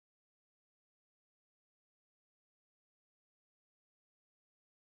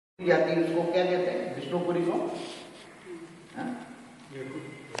जाती है उसको क्या कहते हैं? विष्णुपुरी को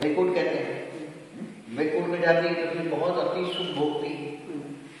वैकुंठ कहते हैं। वैकुंठ में जाती है तो फिर बहुत अति सुख भोगती है,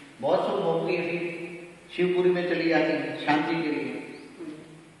 बहुत सुख भोगती है। फिर शिवपुरी में चली जाती है शांति के लिए,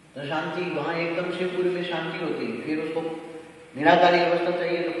 तो शांति वहां एकदम शिवपुरी में शांति होती है। फिर उसको निराकारी अवस्था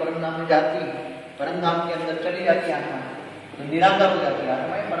चाहिए तो परम धाम में जाती है, परम धाम के अंदर चली जाती है आत्मा, तो निराकार हो जाती है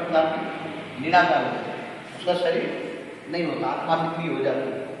आत्मा, परम धाम में निराकार हो जाती है, उसका शरीर नहीं होता, आत्मा बिक्री हो जाती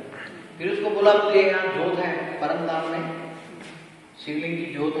है। फिर उसको बोला मुझे यहाँ जोत है, परम धाम में शिवलिंग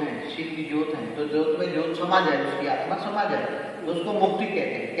की जोत है, शिव की जोत है, तो जोत में जोत समा जाए, उसकी आत्मा समा जाए, तो उसको मुक्ति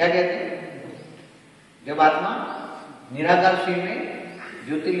कहते हैं। क्या कहते हैं? जब आत्मा निराकार शिव में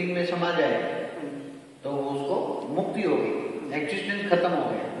ज्योतिर्लिंग में समा जाए तो उसको मुक्ति हो गई, एग्जिस्टेंस खत्म हो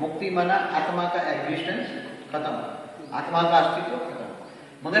गया। मुक्ति माना आत्मा का एग्जिस्टेंस खत्म, आत्मा का अस्तित्व खत्म।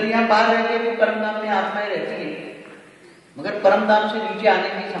 मगर यहाँ बाहर रह के परम धाम में आत्माएं रहती है, मगर परम धाम से नीचे आने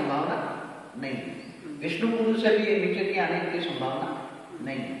की संभावना नहीं, विष्णुपुर से भी नीचे की आने की संभावना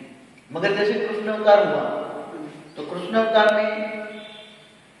नहीं। मगर जैसे कृष्ण अवतार हुआ, तो कृष्ण अवतार में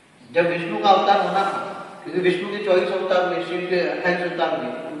जब विष्णु का अवतार होना था, क्योंकि विष्णु के 24 अवतार हुए, शिव के 28 अवतार हुए।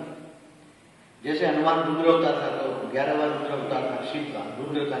 जैसे हनुमान रुद्र अवतार था तो 11वां रुद्र अवतार था शिव का,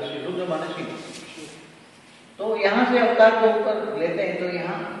 रुद्र का, शिव रुद्र माने शिव। तो यहाँ से अवतार को ऊपर लेते हैं तो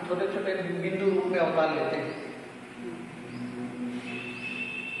यहाँ छोटे छोटे बिंदु रूप में अवतार लेते हैं।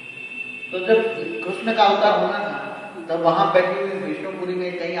 तो जब कृष्ण का अवतार होना था तब वहां बैठी हुई विष्णुपुरी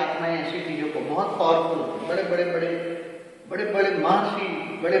में कई आत्माएं ऐसी थी जो बहुत पावरफुल, बड़े बड़े महर्षि,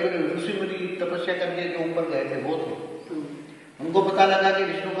 बड़े बड़े ऋषि मुनि तपस्या करके जो ऊपर गए थे वो थे। उनको पता लगा कि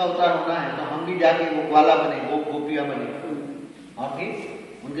विष्णु का अवतार होना है तो हम भी जाके वो ग्वाला बने, गोपियां बने और फिर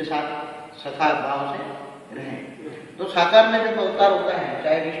उनके साथ सखा भाव से रहें। तो साकार में जब अवतार होता है,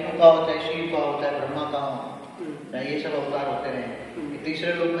 चाहे विष्णु का हो, चाहे शिव का हो, चाहे ब्रह्मा का हो, ये सब अवतार होते रहे।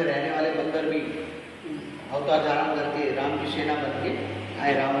 तीसरे लोक में रहने वाले बंदर भी अवतार धारण करके राम की सेना बन के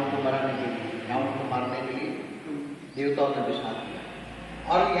आए रावण को मराने के लिए, रावण को मारने के लिए देवताओं ने भी साथ दिया।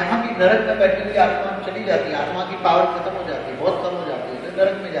 और यहाँ भी नरक में बैठी हुई आत्मा चली जाती है, आत्मा की पावर खत्म हो जाती है, बहुत कम हो जाती है, तो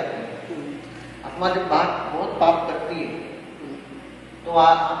नरक में जाती है। आत्मा जब बहुत पाप करती है तो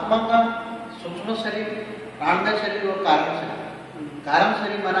आत्मा का सूक्ष्म शरीर, प्राणमय शरीर और कारण शरीर। कारण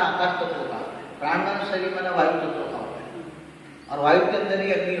शरीर माना आकाश तत्व का, प्राणमय शरीर माना वायु तत्व का होता है, और वायु के अंदर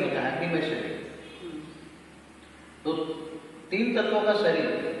ही अग्नि होता है, अग्निमय शरीर। तो 3 तत्वों का शरीर,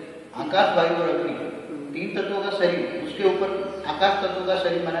 आकाश वायु और अग्नि, 3 तत्वों का शरीर, उसके ऊपर आकाश तत्व का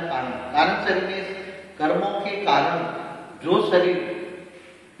शरीर माना कारण। कारण शरीर में कर्मों के कारण जो शरीर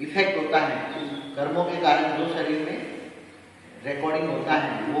इफेक्ट होता है, कर्मों के कारण जो शरीर में रिकॉर्डिंग होता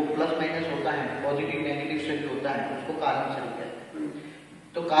है, वो प्लस माइनस होता है, पॉजिटिव नेगेटिव शरीर होता है, उसको कारण शरीर कहते हैं।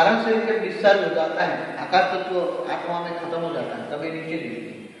 तो कारण शरीर जब डिस्चार्ज हो जाता है, आकाश तत्व आत्मा में खत्म हो जाता है, तब ये नीचे गिरती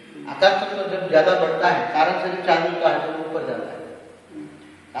है। आकाश तत्व जब ज्यादा बढ़ता है, कारण शरीर चार्ज होता है तो ऊपर जाता है।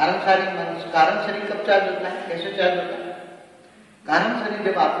 कारण शरीर कब चार्ज होता है, कैसे चार्ज होता है? कारण शरीर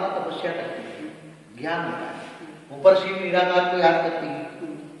जब आत्मा तपस्या करती है, ज्ञान होता है, ऊपर शिव निराकार को याद करती है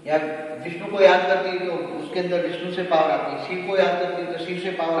या विष्णु को याद करती है तो उसके अंदर विष्णु से पावर आती है, शिव को याद करती है तो शिव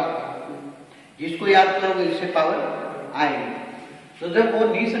से पावर आती है, जिसको याद करोगे इससे पावर आएगी। तो जब वो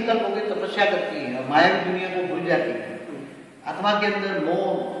निसंकल्प होकर तपस्या करती है और मायावी दुनिया को भूल जाती है, आत्मा के अंदर मोह,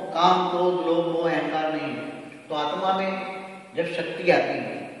 काम, क्रोध, लोभ, मोह, अहंकार नहीं है, तो आत्मा में जब शक्ति आती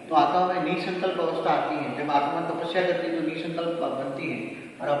है तो आत्मा में निसंकल्प अवस्था आती है। जब आत्मा तपस्या करती है तो निसंकल्प बनती है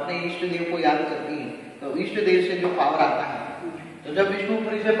और अपने इष्ट देव को याद करती है, तो इष्ट देव से जो पावर आता है, तो जब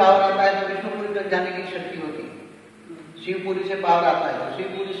विष्णुपुरी से पावर आता है तो विष्णुपुरी तक जाने की शक्ति होती है। शिवपुरी से पावर आता है तो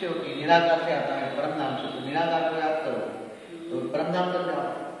शिवपुरी से होती है, निराकार से आता है परम धाम से, तो निराकार को याद करो तो परम धाम तक जाओ।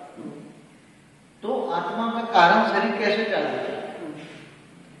 तो आत्मा का कारण शरीर कैसे चालू होता है?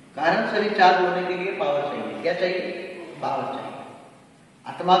 कारण शरीर चालू होने के लिए पावर चाहिए। क्या चाहिए? पावर चाहिए।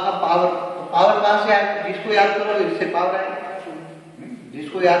 आत्मा का पावर, तो पावर कहां से आए? जिसको याद करोगे इससे पावर आए,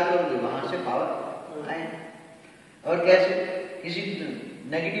 जिसको याद करोगे वहां से पावर आए। और कैसे? किसी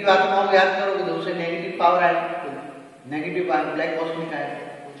नेगेटिव आत्माओं को याद करोगे तो उससे नेगेटिव पावर आए, नेगेटिव ब्लैक कॉस्मिक आए।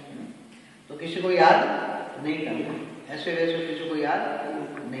 तो किसी को याद नहीं करना, ऐसे वैसे किसी को याद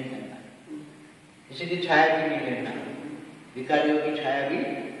नहीं करना, किसी की छाया भी नहीं लेना, भिखारियों की छाया भी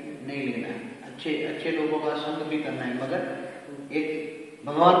नहीं लेना, अच्छे लोगों का संग भी करना है। मगर एक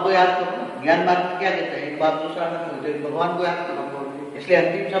भगवान को याद करो। ज्ञान मार्ग में क्या कहते हैं? एक बात दूसरा न बोलते, भगवान को याद करो। इसलिए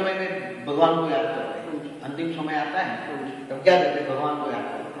अंतिम समय में भगवान को याद करो। अंतिम समय आता है तब क्या कहते हैं? भगवान को याद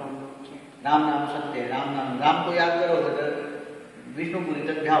करो। राम नाम सत्य है, राम नाम, राम को याद करो तो विष्णुपुरी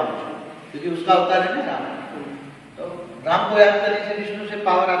तक जाओ, क्योंकि उसका अवतार है ना राम। तो राम को याद करने से विष्णु से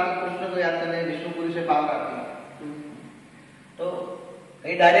पावर आती है, कृष्ण को याद करने से विष्णुपुरी से पावर आती है। तो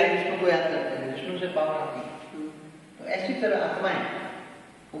कहीं डायरेक्ट विष्णु को याद करते हैं, विष्णु से पावर आती है। तो ऐसी तरह आत्माएं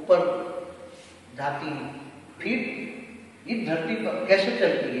ऊपर जाती हैं। फिर इस धरती पर कैसे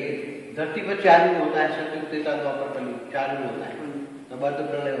चलती है? धरती पर 4 युग होता है, सतयुग, त्रेता, द्वापर, कलयुग, 4 युग होता है। तब अर्ध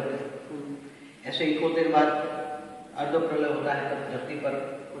प्रलय होता है। ऐसे 71 बार अर्ध प्रलय होता है, तब धरती पर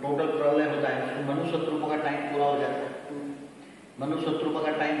टोटल प्रलय होता है। उसमें मनु शत्रुपा का टाइम पूरा हो जाता है। मनु शत्रुपा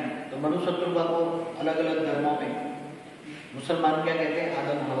का टाइम, तो मनु शत्रुपा को अलग अलग धर्मों में मुसलमान क्या कहते हैं?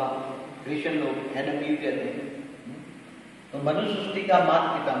 आदम हवा। क्रिश्चियन लोग एडम ईव कहते हैं। तो मनु सृष्टि का माता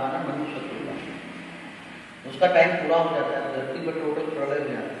पिता माना मनु शत्रुपा, उसका टाइम पूरा हो जाता है, धरती पर टोटल प्रलय हो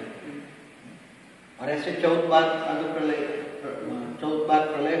जाता है। और ऐसे 14 बार अर्ध प्रलय, 14 बार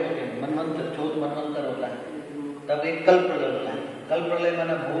प्रलय होते हैं। मनवंतर, 14 मनवंतर होता है। तब एक कल प्रलय होता है। कल प्रलय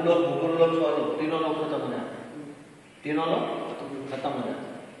माना भूलोक, भूगोलोक, स्वलोक, तीनों लोग खत्म हो जाते हैं। तीनों लोग खत्म हो जाते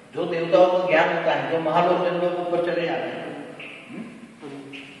हैं। जो देवताओं को ज्ञान होता है, जो महालोक जन लोग ऊपर चले जाते हैं।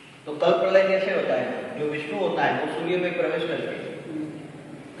 तो कल प्रलय कैसे होता है? जो विष्णु होता है वो सूर्य में प्रवेश करके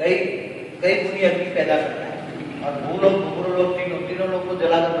कई बुरी अग्नि पैदा करता है, और भूलोक, भूगोलोक, तीनों लोग को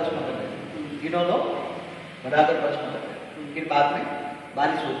जलाकर भस्म करते हैं। तीनों लोग बनाकर भस्म करते हैं। फिर बाद में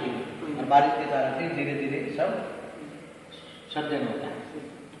बारिश होती है, और बारिश के कारण फिर धीरे धीरे सब सर्जन होता है।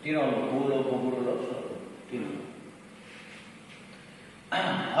 तीनों लोग, भूलोक, भूगोलोक, तीनों।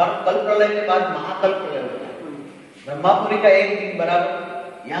 और कल प्रलय के बाद महाकल प्रलय होता है। ब्रह्मापुरी का एक दिन बराबर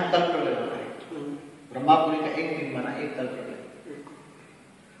यहाँ कल प्रलय होता है। ब्रह्मापुरी का एक दिन माना एक कल प्रलय।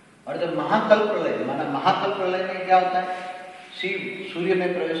 और जब महाकल प्रलय माना, महाकल प्रलय में क्या होता है? शिव सूर्य में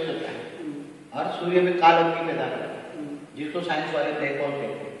प्रवेश करता है और सूर्य में काल अग्नि पैदा करता है, जिसको साइंस वाले ब्लैक होल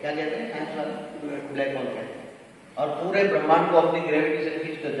कहते हैं। क्या कहते हैं साइंस वाले? ब्लैक होल कहते हैं। और पूरे ब्रह्मांड को अपनी ग्रेविटी से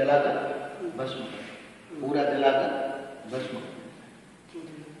खींचकर जलाकर भस्म, पूरा जलाकर भस्म।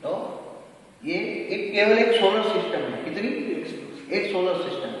 तो ये एक केवल एक सोलर सिस्टम है। कितनी? एक सोलर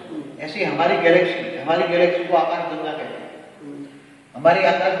सिस्टम। ऐसी हमारी गैलेक्सी को आकाश गंगा कहते हैं। हमारी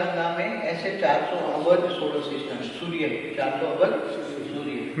आकाश गंगा में ऐसे 400 अवध सोलर सिस्टम है। सूर्य 400 अवध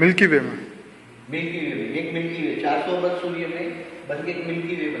सूर्य मिल्की वे में, एक मिल्की वे 400 अवध सूर्य में बन के एक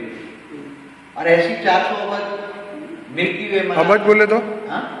मिल्की वे बनी। और ऐसी 400 अवध मिल्की वे माना, अवध बोले तो?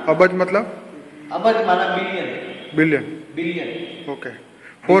 अवध मतलब? अवध माना billion. Okay.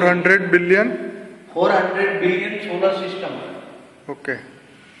 400 billion solar system. Okay.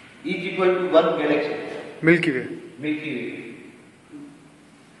 Is equal to 1 Galaxy, milky वे।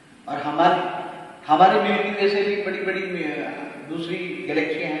 और हमारे मिल्की वे से भी बड़ी दूसरी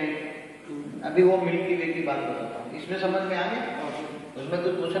गैलेक्सियां हैं। अभी वो मिल्की वे की बात बताता हूँ। इसमें समझ में आ गया? उसमें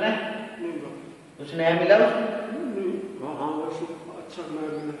कुछ पूछना है? कुछ नया मिला उसमें? अच्छा नया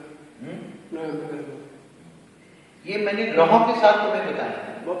मिला। ये मैंने ग्रहों के साथ तुम्हें बताया।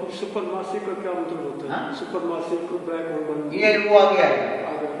 सुपरमासी का क्या मतलब होता है? सुपरमासी को ब्लैक होल बनना, ये वो आ गया है।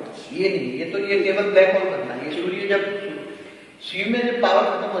 ये नहीं, ये केवल ब्लैक होल बनना है। ये सूर्य जब शिव में जब पावर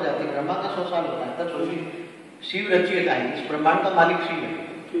खत्म हो जाती है, ब्रह्मा का 100 साल होता है, तब शिव रचयिता है, इस ब्रह्मांड का मालिक शिव है।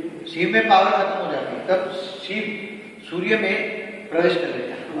 शिव में पावर खत्म हो जाती है, तब शिव सूर्य में प्रवेश कर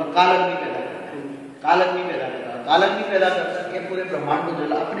लेता है और काल अग्नि पैदा करता है। काल अग्नि पैदा करता है, पूरे ब्रह्मांड को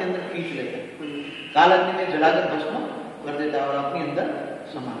जला अपने अंदर खींच लेता है। काल अग्नि में जलाकर भस्म कर देता है और अपने अंदर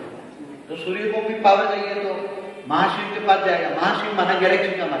समा लेता है। तो सूर्य को भी पावर चाहिए तो महाशिव के पास जाएगा। महाशिव माना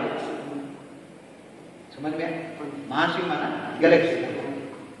गैलेक्सी का मालिक। समझ में? महाशिव माना गैलेक्सी का।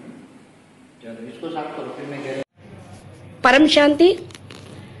 चलो इसको साफ करो, फिर मैं పరంశాంతి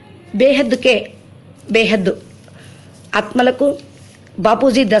బేహద్కే బేహద్ ఆత్మలకు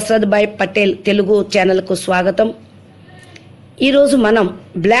బాపూజీ దశరథ్భాయ్ పటేల్ తెలుగు ఛానల్కు స్వాగతం. ఈరోజు మనం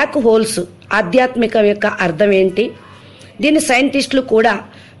బ్లాక్ హోల్స్ ఆధ్యాత్మిక యొక్క అర్థం ఏంటి, దీని సైంటిస్టులు కూడా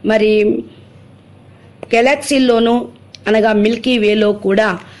మరి గెలాక్సీల్లోనూ అనగా మిల్కీ వేలో కూడా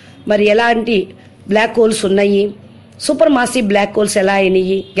మరి ఎలాంటి బ్లాక్ హోల్స్ ఉన్నాయి, సూపర్ మాసివ్ బ్లాక్ హోల్స్ ఎలా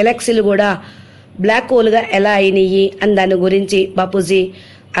అయినాయి, గెలాక్సీలు కూడా బ్లాక్ హోల్గా ఎలా అయినాయి అని దాని గురించి బాపూజీ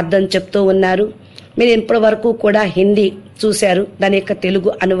అర్థం చెప్తూ ఉన్నారు. మీరు ఇప్పటి వరకు కూడా హిందీ చూశారు, దాని యొక్క తెలుగు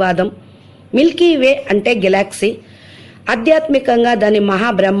అనువాదం. మిల్కీ వే అంటే గెలాక్సీ, ఆధ్యాత్మికంగా దాన్ని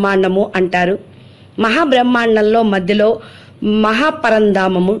మహాబ్రహ్మాండము అంటారు. మహాబ్రహ్మాండంలో మధ్యలో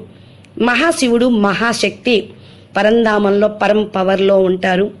మహాపరంధామము, మహాశివుడు మహాశక్తి పరంధామంలో పరం పవర్లో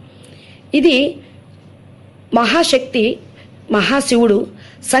ఉంటారు. ఇది మహాశక్తి మహాశివుడు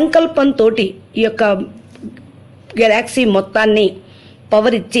సంకల్పంతో ఈ యొక్క గెలాక్సీ మొత్తాన్ని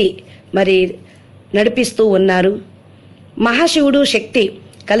పవర్ ఇచ్చి మరి నడిపిస్తూ ఉన్నారు. మహాశివుడు శక్తి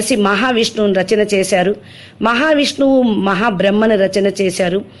కలిసి మహావిష్ణువుని రచన చేశారు. మహావిష్ణువు మహాబ్రహ్మను రచన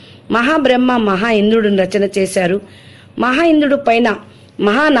చేశారు. మహాబ్రహ్మ మహా ఇంద్రుడిని రచన చేశారు. మహా ఇంద్రుడు పైన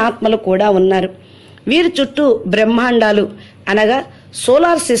మహానాత్మలు కూడా ఉన్నారు. వీరి చుట్టూ బ్రహ్మాండాలు అనగా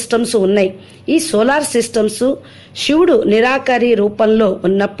సోలార్ సిస్టమ్స్ ఉన్నాయి. ఈ సోలార్ సిస్టమ్స్ శివుడు నిరాకారి రూపంలో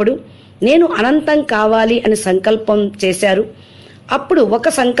ఉన్నప్పుడు నేను అనంతం కావాలి అని సంకల్పం చేశారు. అప్పుడు ఒక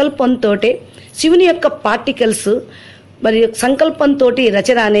సంకల్పంతో శివుని యొక్క పార్టికల్స్ మరియు సంకల్పంతో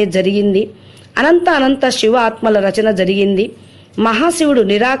రచన అనేది జరిగింది. అనంత శివ ఆత్మల రచన జరిగింది. మహాశివుడు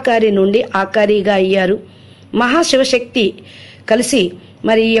నిరాకారి నుండి ఆకారిగా అయ్యారు. మహాశివశక్తి కలిసి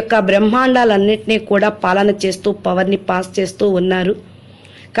మరి ఈ యొక్క బ్రహ్మాండాలన్నింటినీ కూడా పాలన చేస్తూ పవర్ని పాస్ చేస్తూ ఉన్నారు.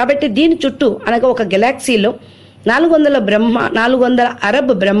 కాబట్టి దీని చుట్టూ అనగా ఒక గెలాక్సీలో 400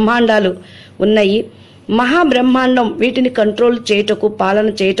 అరబ్ బ్రహ్మాండాలు ఉన్నాయి. మహాబ్రహ్మాండం వీటిని కంట్రోల్ చేయుటకు పాలన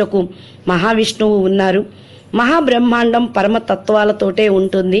చేయుటకు మహావిష్ణువు ఉన్నారు. మహాబ్రహ్మాండం పరమతత్వాలతోటే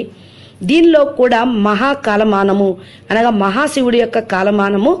ఉంటుంది. దీనిలో కూడా మహాకాలమానము అనగా మహాశివుడి యొక్క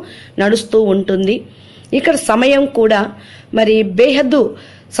కాలమానము నడుస్తూ ఉంటుంది. ఇక్కడ సమయం కూడా మరి బేహద్దు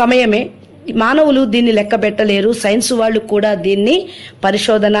సమయమే. మానవులు దీన్ని లెక్క పెట్టలేరు. సైన్స్ వాళ్ళు కూడా దీన్ని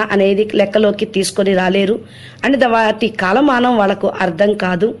పరిశోధన అనేది లెక్కలోకి తీసుకొని రాలేరు. అంటే వాటి కాలమానం వాళ్ళకు అర్థం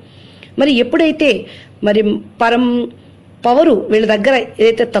కాదు. మరి ఎప్పుడైతే మరి పవరు వీళ్ళ దగ్గర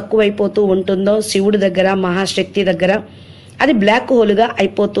ఏదైతే తక్కువైపోతూ ఉంటుందో శివుడి దగ్గర మహాశక్తి దగ్గర అది బ్లాక్ హోల్గా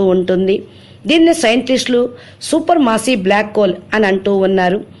అయిపోతూ ఉంటుంది. దీన్ని సైంటిస్టులు సూపర్ మాసీ బ్లాక్ హోల్ అని అంటూ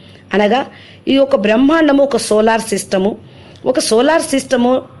ఉన్నారు. అనగా ఇది ఒక బ్రహ్మాండము, ఒక సోలార్ సిస్టము. ఒక సోలార్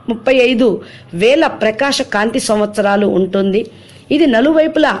సిస్టము 35,000 ప్రకాశ కాంతి సంవత్సరాలు ఉంటుంది. ఇది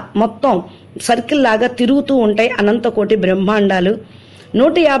నలువైపులా మొత్తం సర్కిల్ లాగా తిరుగుతూ ఉంటాయి. అనంతకోటి బ్రహ్మాండాలు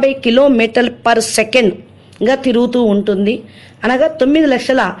 150 కిలోమీటర్ల పర్ సెకండ్ గా తిరుగుతూ ఉంటుంది. అనగా 9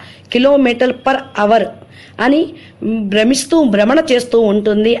 లక్షల కిలోమీటర్ పర్ అవర్ అని భ్రమణ చేస్తూ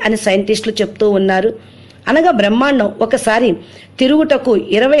ఉంటుంది అని సైంటిస్టులు చెప్తూ ఉన్నారు. అనగా బ్రహ్మాండం ఒకసారి తిరుగుటకు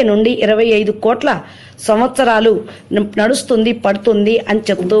 20 నుండి 25 కోట్ల సంవత్సరాలు నడుస్తుంది, పడుతుంది అని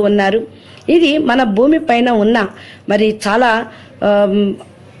చెప్తూ ఉన్నారు. ఇది మన భూమి పైన ఉన్న మరి చాలా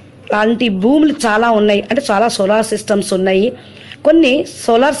లాంటి భూములు చాలా ఉన్నాయి. అంటే చాలా సోలార్ సిస్టమ్స్ ఉన్నాయి. కొన్ని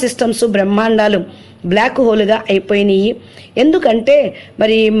సోలార్ సిస్టమ్స్ బ్రహ్మాండాలు బ్లాక్ హోల్గా అయిపోయినాయి. ఎందుకంటే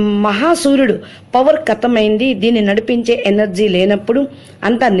మరి మహాసూర్యుడు పవర్ ఖతమైంది. దీన్ని నడిపించే ఎనర్జీ లేనప్పుడు,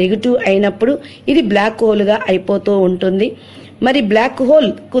 అంతా నెగిటివ్ అయినప్పుడు ఇది బ్లాక్ హోల్గా అయిపోతూ ఉంటుంది. మరి బ్లాక్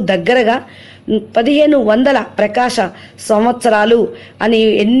హోల్కు దగ్గరగా 1500 ప్రకాశ సంవత్సరాలు అని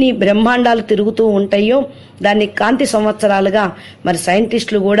ఎన్ని బ్రహ్మాండాలు తిరుగుతూ ఉంటాయో దాన్ని కాంతి సంవత్సరాలుగా మరి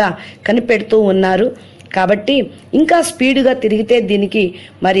సైంటిస్టులు కూడా కనిపెడుతూ ఉన్నారు. కాబట్టి ఇంకా స్పీడ్గా తిరిగితే దీనికి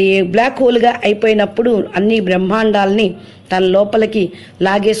మరి బ్లాక్ హోల్గా అయిపోయినప్పుడు అన్ని బ్రహ్మాండాలని తన లోపలికి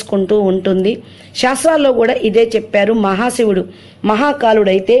లాగేసుకుంటూ ఉంటుంది. శాస్త్రాల్లో కూడా ఇదే చెప్పారు. మహాశివుడు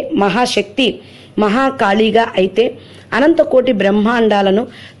మహాకాలుడైతే, మహాశక్తి మహాకాళిగా అయితే అనంతకోటి బ్రహ్మాండాలను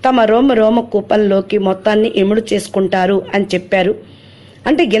తమ రోమ కూపంలోకి మొత్తాన్ని ఇముడు చేసుకుంటారు అని చెప్పారు.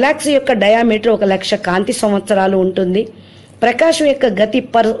 అంటే గెలాక్సీ యొక్క డయామీటర్ 1,00,000 కాంతి సంవత్సరాలు ఉంటుంది. ప్రకాశం యొక్క గతి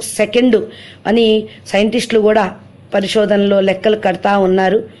పర్ సెకండ్ అని సైంటిస్టులు కూడా పరిశోధనలో లెక్కలు కడతా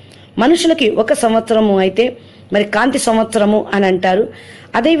ఉన్నారు. మనుషులకి 1 సంవత్సరము అయితే మరి కాంతి సంవత్సరము అని అంటారు.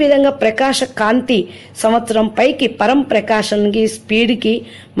 అదేవిధంగా ప్రకాశ కాంతి సంవత్సరం పైకి పరం ప్రకాశానికి స్పీడ్కి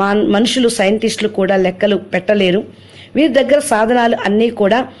మనుషులు సైంటిస్టులు కూడా లెక్కలు పెట్టలేరు. వీరి దగ్గర సాధనాలు అన్నీ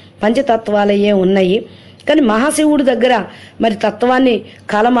కూడా పంచతత్వాలయే ఉన్నాయి. కానీ మహాశివుడి దగ్గర మరి తత్వాన్ని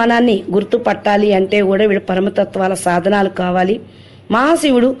కాలమానాన్ని గుర్తుపట్టాలి అంటే కూడా వీడు పరమతత్వాల సాధనాలు కావాలి.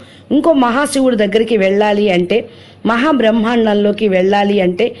 మహాశివుడు ఇంకో మహాశివుడి దగ్గరికి వెళ్ళాలి అంటే, మహాబ్రహ్మాండంలోకి వెళ్ళాలి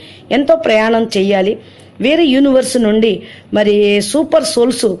అంటే ఎంతో ప్రయాణం చెయ్యాలి. వేరే యూనివర్స్ నుండి మరి సూపర్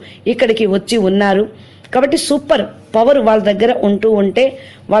సోల్స్ ఇక్కడికి వచ్చి ఉన్నారు. కాబట్టి సూపర్ పవర్ వాళ్ళ దగ్గర ఉంటూ ఉంటే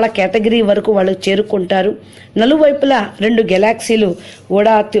వాళ్ళ కేటగిరీ వరకు వాళ్ళు చేరుకుంటారు. నలువైపులా 2 గెలాక్సీలు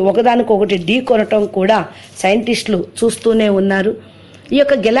కూడా ఒకదానికొకటి ఢీ కొనటం కూడా సైంటిస్టులు చూస్తూనే ఉన్నారు. ఈ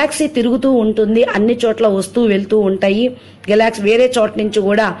యొక్క గెలాక్సీ తిరుగుతూ ఉంటుంది. అన్ని చోట్ల వస్తూ వెళ్తూ ఉంటాయి. గెలాక్సీ వేరే చోట నుంచి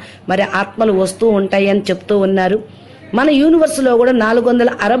కూడా మరి ఆత్మలు వస్తూ ఉంటాయి అని చెప్తూ ఉన్నారు. మన యూనివర్స్లో కూడా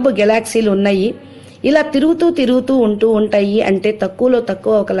 400 అరబ్ గెలాక్సీలు ఉన్నాయి. ఇలా తిరుగుతూ ఉంటూ ఉంటాయి. అంటే తక్కువలో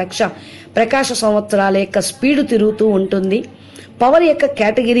తక్కువ 1,00,000 ప్రకాశ సంవత్సరాల యొక్క స్పీడు తిరుగుతూ ఉంటుంది. పవర్ యొక్క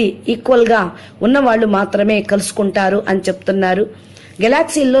కేటగిరీ ఈక్వల్గా ఉన్నవాళ్ళు మాత్రమే కలుసుకుంటారు అని చెప్తున్నారు.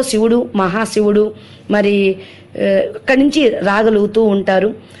 గెలాక్సీల్లో శివుడు మహాశివుడు మరి అక్కడి నుంచి రాగలుగుతూ ఉంటారు.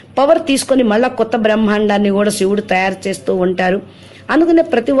 పవర్ తీసుకొని మళ్ళా కొత్త బ్రహ్మాండాన్ని కూడా శివుడు తయారు చేస్తూ ఉంటారు. అందుకనే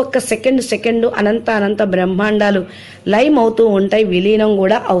ప్రతి ఒక్క సెకండ్ అనంత బ్రహ్మాండాలు లైమ్ అవుతూ ఉంటాయి, విలీనం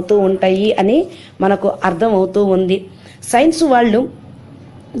కూడా అవుతూ ఉంటాయి అని మనకు అర్థం అవుతూ ఉంది. సైన్స్ వాళ్ళు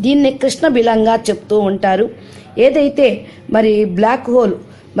దీన్ని కృష్ణ బిలంగా చెప్తూ ఉంటారు. ఏదైతే మరి బ్లాక్ హోల్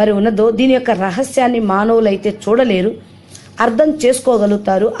మరి ఉన్నదో దీని యొక్క రహస్యాన్ని మానవులైతే చూడలేరు, అర్థం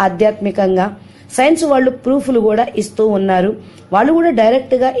చేసుకోగలుగుతారు ఆధ్యాత్మికంగా. సైన్స్ వాళ్ళు ప్రూఫ్లు కూడా ఇస్తూ ఉన్నారు. వాళ్ళు కూడా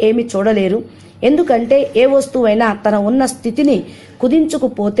డైరెక్ట్గా ఏమి చూడలేరు. ఎందుకంటే ఏ వస్తువైనా తన ఉన్న స్థితిని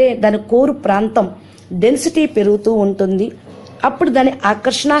కుదించుకుపోతే దాని కోరు ప్రాంతం డెన్సిటీ పెరుగుతూ ఉంటుంది. అప్పుడు దాని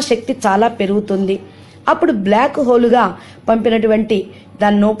ఆకర్షణ శక్తి చాలా పెరుగుతుంది. అప్పుడు బ్లాక్ హోల్గా పంపినటువంటి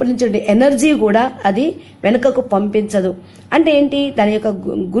దాని లోపలించే ఎనర్జీ కూడా అది వెనుకకు పంపించదు. అంటే ఏంటి, దాని యొక్క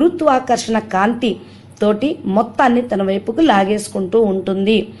గురుత్వాకర్షణ కాంతి తోటి మొత్తాన్ని తన వైపుకు లాగేసుకుంటూ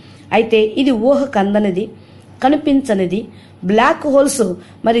ఉంటుంది. అయితే ఇది ఊహకు అందనిది, కనిపించనిది. బ్లాక్ హోల్స్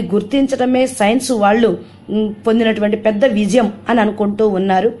మరి గుర్తించడమే సైన్స్ వాళ్ళు పొందినటువంటి పెద్ద విజయం అని అనుకుంటూ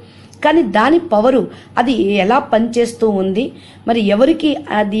ఉన్నారు. కానీ దాని పవరు అది ఎలా పనిచేస్తూ ఉంది మరి ఎవరికి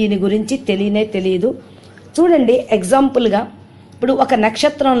దీని గురించి తెలియదు. చూడండి, ఎగ్జాంపుల్గా ఇప్పుడు ఒక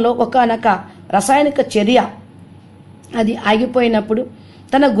నక్షత్రంలో ఒకనొక రసాయనిక చర్య అది ఆగిపోయినప్పుడు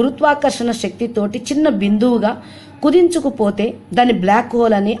తన గురుత్వాకర్షణ శక్తితోటి చిన్న బిందువుగా కుదించుకుపోతే దాన్ని బ్లాక్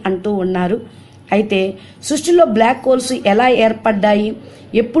హోల్ అని అంటూ ఉన్నారు. అయితే సృష్టిలో బ్లాక్ హోల్స్ ఎలా ఏర్పడ్డాయి,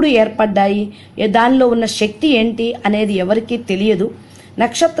 ఎప్పుడు ఏర్పడ్డాయి, దానిలో ఉన్న శక్తి ఏంటి అనేది ఎవరికీ తెలియదు.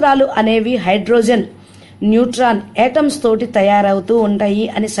 నక్షత్రాలు అనేవి హైడ్రోజన్, న్యూట్రాన్, యాటమ్స్ తోటి తయారవుతూ ఉంటాయి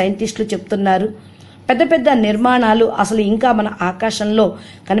అని సైంటిస్టులు చెప్తున్నారు. పెద్ద పెద్ద నిర్మాణాలు అసలు ఇంకా మన ఆకాశంలో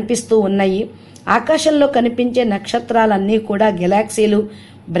కనిపిస్తూ ఉన్నాయి. ఆకాశంలో కనిపించే నక్షత్రాలన్నీ కూడా గెలాక్సీలు,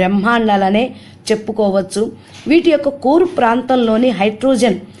 బ్రహ్మాండాలనే చెప్పుకోవచ్చు. వీటి యొక్క కోరు ప్రాంతంలోని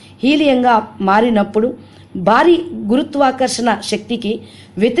హైడ్రోజన్ హీలియంగా మారినప్పుడు భారీ గురుత్వాకర్షణ శక్తికి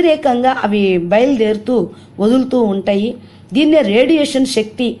వ్యతిరేకంగా అవి బయలుదేరుతూ వదులుతూ ఉంటాయి. దీన్నే రేడియేషన్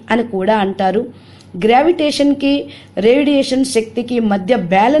శక్తి అని కూడా అంటారు. గ్రావిటేషన్కి రేడియేషన్ శక్తికి మధ్య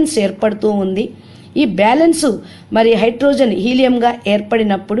బ్యాలెన్స్ ఏర్పడుతూ ఉంది. ఈ బ్యాలెన్స్ మరి హైడ్రోజన్ హీలియంగా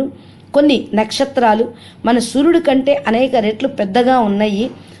ఏర్పడినప్పుడు కొన్ని నక్షత్రాలు మన సూర్యుడి కంటే అనేక రెట్లు పెద్దగా ఉన్నాయి.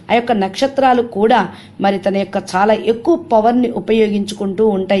 ఆ యొక్క నక్షత్రాలు కూడా మరి తన యొక్క చాలా ఎక్కువ పవర్ని ఉపయోగించుకుంటూ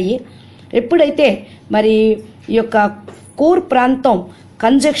ఉంటాయి. ఎప్పుడైతే మరి ఈ యొక్క కోర్ ప్రాంతం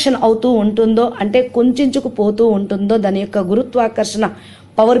కంజక్షన్ అవుతూ ఉంటుందో, అంటే కుంచుకుపోతూ ఉంటుందో, దాని యొక్క గురుత్వాకర్షణ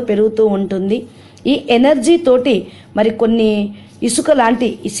పవర్ పెరుగుతూ ఉంటుంది. ఈ ఎనర్జీ తోటి మరి కొన్ని ఇసుక లాంటి,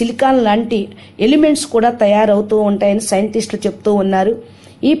 ఈ సిలికాన్ లాంటి ఎలిమెంట్స్ కూడా తయారవుతూ ఉంటాయని సైంటిస్టులు చెప్తూ ఉన్నారు.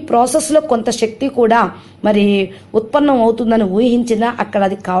 ఈ ప్రాసెస్లో కొంత శక్తి కూడా మరి ఉత్పన్నం అవుతుందని ఊహించినా అక్కడ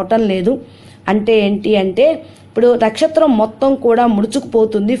అది కావటం లేదు. అంటే ఏంటి అంటే, ఇప్పుడు నక్షత్రం మొత్తం కూడా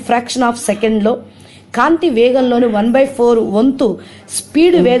ముడుచుకుపోతుంది ఫ్రాక్షన్ ఆఫ్ సెకండ్లో. కాంతి వేగంలోని 1/4 వంతు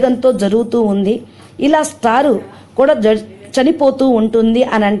స్పీడ్ వేగంతో జరుగుతూ ఉంది. ఇలా స్టారు కూడా చనిపోతూ ఉంటుంది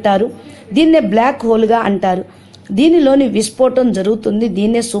అని అంటారు. దీన్నే బ్లాక్ హోల్గా అంటారు. దీనిలోని విస్ఫోటం జరుగుతుంది.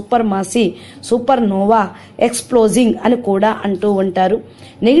 దీన్నే సూపర్ మాసి, సూపర్ నోవా ఎక్స్ప్లోజింగ్ అని కూడా అంటూ ఉంటారు.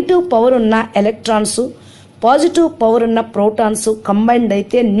 నెగిటివ్ పవర్ ఉన్న ఎలక్ట్రాన్స్, పాజిటివ్ పవర్ ఉన్న ప్రోటాన్స్ కంబైన్డ్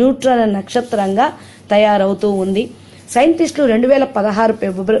అయితే న్యూట్రాన్ నక్షత్రంగా తయారవుతూ ఉంది. సైంటిస్టులు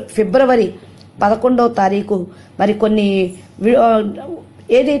 2016 ఫిబ్రవరి 11వ తారీఖు మరి కొన్ని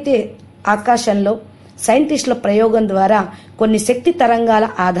ఏదైతే ఆకాశంలో సైంటిస్టుల ప్రయోగం ద్వారా కొన్ని శక్తి తరంగాల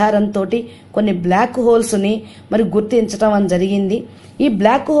ఆధారంతో కొన్ని బ్లాక్ హోల్స్ని మరి గుర్తించడం జరిగింది. ఈ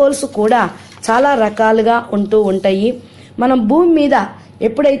బ్లాక్ హోల్స్ కూడా చాలా రకాలుగా ఉంటూ ఉంటాయి. మనం భూమి మీద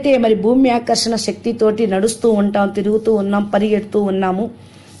ఎప్పుడైతే మరి భూమి ఆకర్షణ శక్తితోటి నడుస్తూ ఉంటాం, తిరుగుతూ ఉన్నాం, పరిగెడుతూ ఉన్నాము.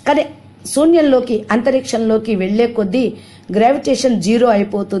 కానీ శూన్యంలోకి, అంతరిక్షంలోకి వెళ్లే కొద్దీ గ్రావిటేషన్ 0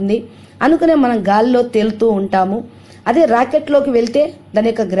 అయిపోతుంది. అనుకునే మనం గాలిలో తేలుతూ ఉంటాము. అదే రాకెట్లోకి వెళ్తే దాని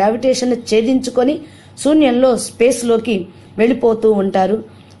యొక్క గ్రావిటేషన్ ఛేదించుకొని శూన్యంలో స్పేస్లోకి వెళ్ళిపోతూ ఉంటారు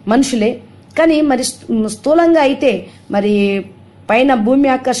మనుషులే. కానీ మరి స్థూలంగా అయితే మరి పైన భూమి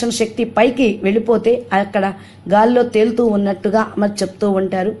ఆకర్షణ శక్తి పైకి వెళ్ళిపోతే అక్కడ గాల్లో తేలుతూ ఉన్నట్టుగా మరి చెప్తూ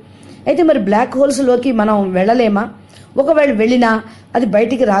ఉంటారు. అయితే మరి బ్లాక్ హోల్స్లోకి మనం వెళ్ళలేమా? ఒకవేళ వెళ్ళినా అది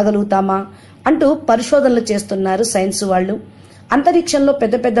బయటికి రాగలుగుతామా అంటూ పరిశోధనలు చేస్తున్నారు సైన్స్ వాళ్ళు. అంతరిక్షంలో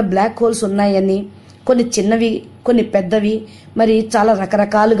పెద్ద పెద్ద బ్లాక్ హోల్స్ ఉన్నాయని, కొన్ని చిన్నవి, కొన్ని పెద్దవి, మరి చాలా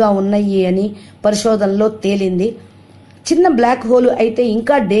రకరకాలుగా ఉన్నాయి అని పరిశోధనలో తేలింది. చిన్న బ్లాక్ హోల్ అయితే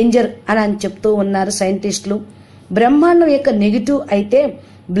ఇంకా డేంజర్ అని చెప్తూ ఉన్నారు సైంటిస్టులు. బ్రహ్మాండం యొక్క నెగిటివ్ అయితే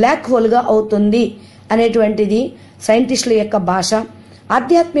బ్లాక్ హోల్గా అవుతుంది అనేటువంటిది సైంటిస్టుల యొక్క భాష.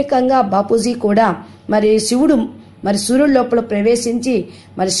 ఆధ్యాత్మికంగా బాపూజీ కూడా మరి శివుడు మరి సూర్యుడి లోపల ప్రవేశించి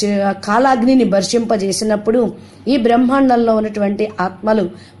మరి కాలాగ్నిని బర్షింపజేసినప్పుడు ఈ బ్రహ్మాండంలో ఉన్నటువంటి ఆత్మలు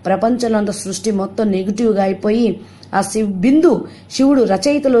ప్రపంచంలో సృష్టి మొత్తం నెగిటివ్గా అయిపోయి ఆ బిందు శివుడు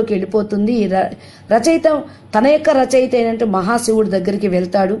రచయితలోకి వెళ్ళిపోతుంది. రచయిత తన యొక్క రచయిత అయినట్టు మహాశివుడి దగ్గరికి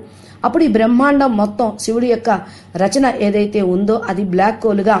వెళ్తాడు. అప్పుడు ఈ బ్రహ్మాండం మొత్తం శివుడి యొక్క రచన ఏదైతే ఉందో అది బ్లాక్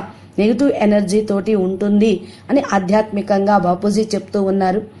హోల్గా నెగిటివ్ ఎనర్జీ తోటి ఉంటుంది అని ఆధ్యాత్మికంగా బాపూజీ చెప్తూ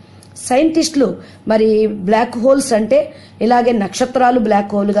ఉన్నారు. సైంటిస్టులు మరి బ్లాక్ హోల్స్ అంటే ఇలాగే నక్షత్రాలు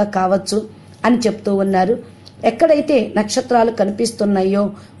బ్లాక్ హోల్గా కావచ్చు అని చెప్తూ ఉన్నారు. ఎక్కడైతే నక్షత్రాలు కనిపిస్తున్నాయో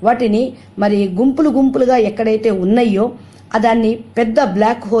వాటిని మరి గుంపులు గుంపులుగా ఎక్కడైతే ఉన్నాయో దాన్ని పెద్ద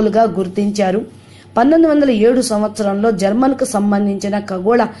బ్లాక్ హోల్గా గుర్తించారు. 1907 సంవత్సరంలో జర్మన్కు సంబంధించిన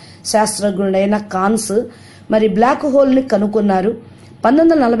ఖగోళ శాస్త్రజ్ఞుడైన కాన్స్ మరి బ్లాక్ హోల్ని కనుక్కున్నారు.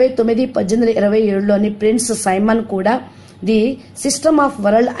 1949, 1827లోని ప్రిన్స్ సైమన్ కూడా ది సిస్టమ్ ఆఫ్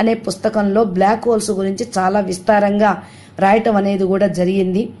వరల్డ్ అనే పుస్తకంలో బ్లాక్ హోల్స్ గురించి చాలా విస్తారంగా రాయటం అనేది కూడా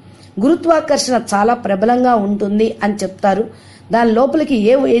జరిగింది. గురుత్వాకర్షణ చాలా ప్రబలంగా ఉంటుంది అని చెప్తారు. దాని లోపలికి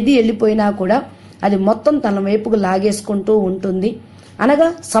ఏది వెళ్ళిపోయినా కూడా అది మొత్తం తన వైపుకు లాగేసుకుంటూ ఉంటుంది. అనగా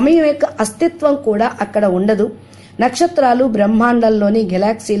సమయం యొక్క అస్తిత్వం కూడా అక్కడ ఉండదు. నక్షత్రాలు బ్రహ్మాండంలోని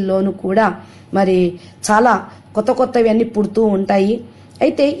గెలాక్సీల్లోనూ కూడా మరి చాలా కొత్తవి అన్ని పుడుతూ ఉంటాయి.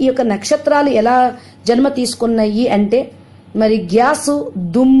 అయితే ఈ యొక్క నక్షత్రాలు ఎలా జన్మ తీసుకున్నాయి అంటే మరి గ్యాసు,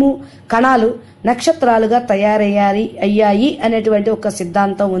 దుమ్ము, కణాలు నక్షత్రాలుగా అయ్యాయి అనేటువంటి ఒక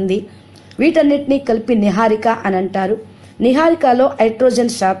సిద్ధాంతం ఉంది. వీటన్నిటినీ కలిపి నిహారిక అని అంటారు. నిహారికలో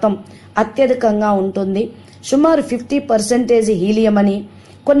హైడ్రోజన్ శాతం అత్యధికంగా ఉంటుంది. సుమారు 50% హీలియం అని,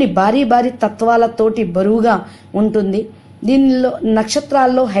 కొన్ని భారీ తత్వాలతోటి బరువుగా ఉంటుంది. దీనిలో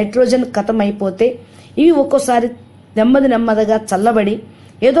నక్షత్రాల్లో హైడ్రోజన్ కథమైపోతే ఇవి ఒక్కోసారి నెమ్మదిగా చల్లబడి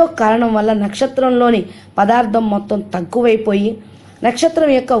ఏదో కారణం వల్ల నక్షత్రంలోని పదార్థం మొత్తం తక్కువైపోయి నక్షత్రం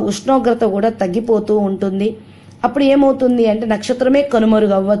యొక్క ఉష్ణోగ్రత కూడా తగ్గిపోతూ ఉంటుంది. అప్పుడు ఏమవుతుంది అంటే నక్షత్రమే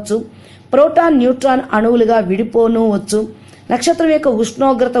కనుమరుగవ్వచ్చు, ప్రోటాన్, న్యూట్రాన్ అణువులుగా విడిపోనవచ్చు. నక్షత్రం యొక్క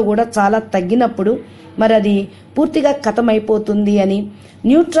ఉష్ణోగ్రత కూడా చాలా తగ్గినప్పుడు మరి అది పూర్తిగా కథమైపోతుంది అని,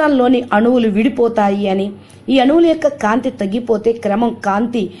 న్యూట్రాన్లోని అణువులు విడిపోతాయి అని, ఈ అణువుల యొక్క కాంతి తగ్గిపోతే క్రమం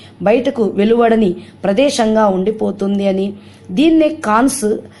కాంతి బయటకు వెలువడని ప్రదేశంగా ఉండిపోతుంది అని, దీన్నే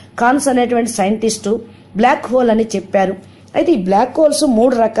కాన్స్ అనేటువంటి సైంటిస్టు బ్లాక్ హోల్ అని చెప్పారు. అయితే ఈ బ్లాక్ హోల్స్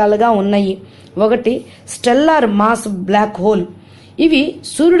 3 రకాలుగా ఉన్నాయి. ఒకటి స్టెల్లార్ మాస్ బ్లాక్ హోల్. ఇవి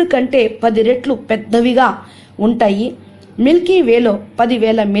సూర్యుడి కంటే 10 రెట్లు పెద్దవిగా ఉంటాయి. మిల్కీ వేలో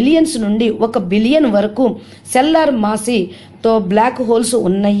 10,000 మిలియన్స్ నుండి 1 బిలియన్ వరకు సెల్లార్ మాసీతో బ్లాక్ హోల్స్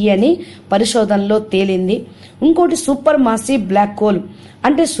ఉన్నాయి అని పరిశోధనలో తేలింది. ఇంకోటి సూపర్ మాసీ బ్లాక్ హోల్,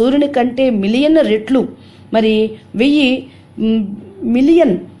 అంటే సూర్యుని కంటే మిలియన్ రెట్లు మరి 1000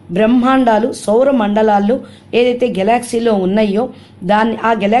 మిలియన్ బ్రహ్మాండాలు సౌర మండలాలు ఏదైతే గెలాక్సీలో ఉన్నాయో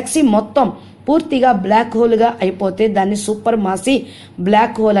ఆ గెలాక్సీ మొత్తం పూర్తిగా బ్లాక్ హోల్గా అయిపోతే దాన్ని సూపర్ మాసీ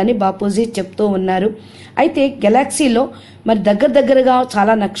బ్లాక్ హోల్ అని బాపూజీ చెప్తూ ఉన్నారు. అయితే గెలాక్సీలో మరి దగ్గరగా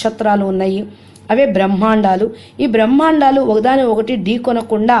చాలా నక్షత్రాలు ఉన్నాయి. అవే బ్రహ్మాండాలు. ఈ బ్రహ్మాండాలు ఒకదాని ఒకటి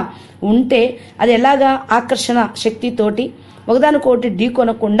ఢీకొనకుండా ఉంటే అది ఎలాగా ఆకర్షణ శక్తితోటి ఒకదానికొకటి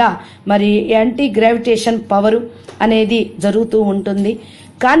ఢీకొనకుండా మరి యాంటీ గ్రావిటేషన్ పవర్ అనేది జరుగుతూ ఉంటుంది.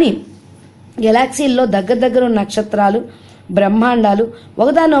 కానీ గెలాక్సీల్లో దగ్గర నక్షత్రాలు బ్రహ్మాండాలు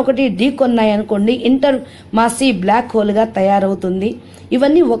ఒకదానొకటి ఢీకొన్నాయి అనుకోండి, ఇంటర్ మాసీ బ్లాక్ హోల్గా తయారవుతుంది.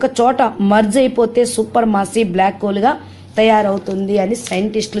 ఇవన్నీ ఒక చోట మర్జ్ అయిపోతే సూపర్ మాసీ బ్లాక్ హోల్గా తయారవుతుంది అని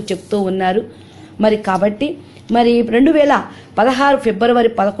సైంటిస్టులు చెప్తూ ఉన్నారు. మరి కాబట్టి మరి 2016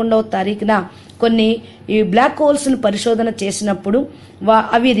 ఫిబ్రవరి 11వ తారీఖున కొన్ని ఈ బ్లాక్ హోల్స్ను పరిశోధన చేసినప్పుడు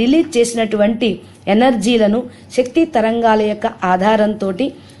అవి రిలీజ్ చేసినటువంటి ఎనర్జీలను శక్తి తరంగాల యొక్క ఆధారంతో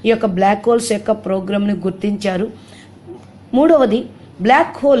ఈ యొక్క బ్లాక్ హోల్స్ యొక్క ప్రోగ్రామ్ని గుర్తించారు. మూడవది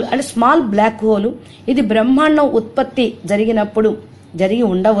బ్లాక్ హోల్ అంటే స్మాల్ బ్లాక్ హోల్. ఇది బ్రహ్మాండం ఉత్పత్తి జరిగి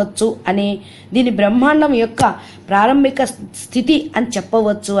ఉండవచ్చు అని, దీని బ్రహ్మాండం యొక్క ప్రారంభిక స్థితి అని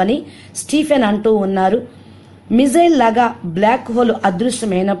చెప్పవచ్చు అని స్టీఫెన్ అంటూ ఉన్నారు. మిజైల్ లాగా బ్లాక్ హోల్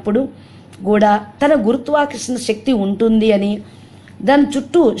అదృశ్యమైనప్పుడు కూడా తన గురుత్వాకర్షణ శక్తి ఉంటుంది అని, దాని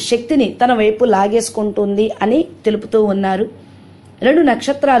చుట్టూ శక్తిని తన వైపు లాగేసుకుంటుంది అని తెలుపుతూ ఉన్నారు. 2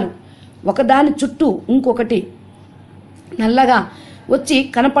 నక్షత్రాలు ఒకదాని చుట్టూ ఇంకొకటి నల్లగా వచ్చి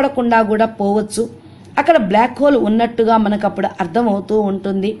కనపడకుండా కూడా పోవచ్చు. అక్కడ బ్లాక్ హోల్ ఉన్నట్టుగా మనకు అప్పుడు అర్థమవుతూ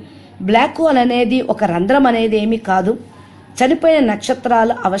ఉంటుంది. బ్లాక్ హోల్ అనేది ఒక రంధ్రం అనేది ఏమీ కాదు. చనిపోయిన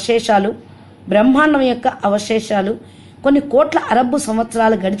నక్షత్రాల అవశేషాలు, బ్రహ్మాండం యొక్క అవశేషాలు కొన్ని కోట్ల అరబ్బు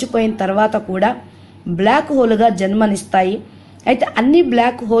సంవత్సరాలు గడిచిపోయిన తర్వాత కూడా బ్లాక్ హోల్గా జన్మనిస్తాయి. అయితే అన్ని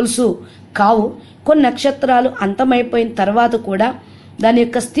బ్లాక్ హోల్స్ కావు. కొన్ని నక్షత్రాలు అంతమైపోయిన తర్వాత కూడా దాని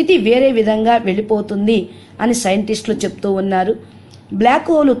యొక్క స్థితి వేరే విధంగా వెళ్ళిపోతుంది అని సైంటిస్టులు చెప్తూ ఉన్నారు. బ్లాక్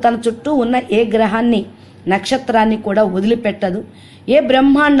హోల్ తన చుట్టూ ఉన్న ఏ గ్రహాన్ని, నక్షత్రాన్ని కూడా వదిలిపెట్టదు, ఏ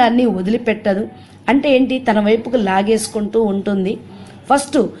బ్రహ్మాండాన్ని వదిలిపెట్టదు. అంటే ఏంటి, తన వైపుకు లాగేసుకుంటూ ఉంటుంది.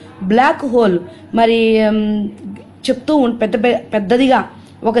 ఫస్ట్ బ్లాక్ హోల్ మరి చెప్తూ పెద్దదిగా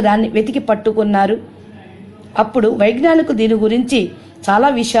ఒకదాన్ని వెతికి పట్టుకున్నారు. అప్పుడు వైజ్ఞానికులు దీని గురించి చాలా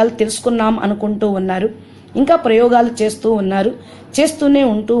విషయాలు తెలుసుకున్నాం అనుకుంటూ ఉన్నారు. ఇంకా ప్రయోగాలు చేస్తూనే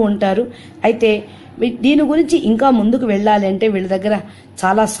ఉంటారు. అయితే దీని గురించి ఇంకా ముందుకు వెళ్ళాలి అంటే వీళ్ళ దగ్గర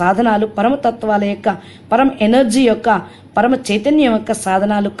చాలా సాధనాలు, పరమతత్వాల యొక్క, పరమ ఎనర్జీ యొక్క, పరమ చైతన్యం యొక్క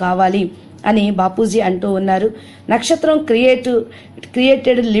సాధనాలు కావాలి అని బాపూజీ అంటూ ఉన్నారు. నక్షత్రం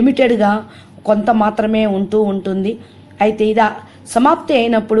క్రియేటెడ్ లిమిటెడ్గా కొంత మాత్రమే ఉంటూ ఉంటుంది. అయితే ఇది సమాప్తి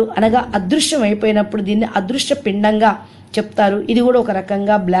అయినప్పుడు అనగా అదృశ్యం అయిపోయినప్పుడు దీన్ని అదృశ్య పిండంగా చెప్తారు. ఇది కూడా ఒక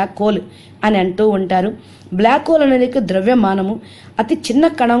రకంగా బ్లాక్ హోల్ అని అంటూ ఉంటారు. బ్లాక్ హోల్ అనేది ద్రవ్యమానము, అతి చిన్న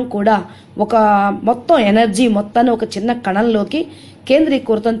కణం కూడా ఒక మొత్తం ఎనర్జీ మొత్తాన్ని ఒక చిన్న కణంలోకి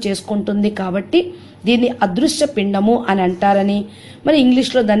కేంద్రీకృతం చేసుకుంటుంది. కాబట్టి దీన్ని అదృశ్య పిండము అని అంటారని, మరి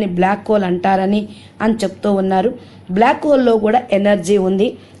ఇంగ్లీష్లో దాన్ని బ్లాక్ హోల్ అంటారని అని చెప్తూ ఉన్నారు. బ్లాక్ హోల్లో కూడా ఎనర్జీ ఉంది.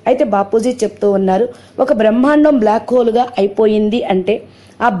 అయితే బాపూజీ చెప్తూ ఉన్నారు, ఒక బ్రహ్మాండం బ్లాక్ హోల్గా అయిపోయింది అంటే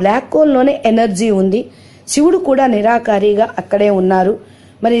ఆ బ్లాక్ హోల్లోనే ఎనర్జీ ఉంది. శివుడు కూడా నిరాకారిగా అక్కడే ఉన్నారు.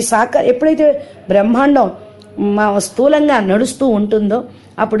 మరి ఎప్పుడైతే బ్రహ్మాండం స్థూలంగా నడుస్తూ ఉంటుందో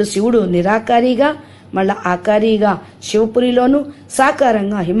అప్పుడు శివుడు నిరాకారిగా మళ్ళా ఆకారిగా శివపురిలోను,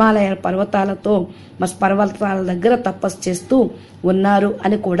 సాకారంగా హిమాలయ పర్వతాలతో పర్వతాల దగ్గర తపస్సు చేస్తూ ఉన్నారు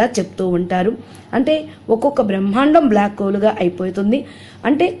అని కూడా చెప్తూ ఉంటారు. అంటే ఒక్కొక్క బ్రహ్మాండం బ్లాక్ హోల్గా అయిపోతుంది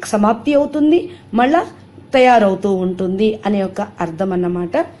అంటే సమాప్తి అవుతుంది, మళ్ళా తయారవుతూ ఉంటుంది అనే ఒక అర్థం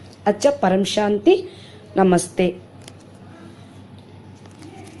అన్నమాట. అచ్చ పరంశాంతి. నమస్తే.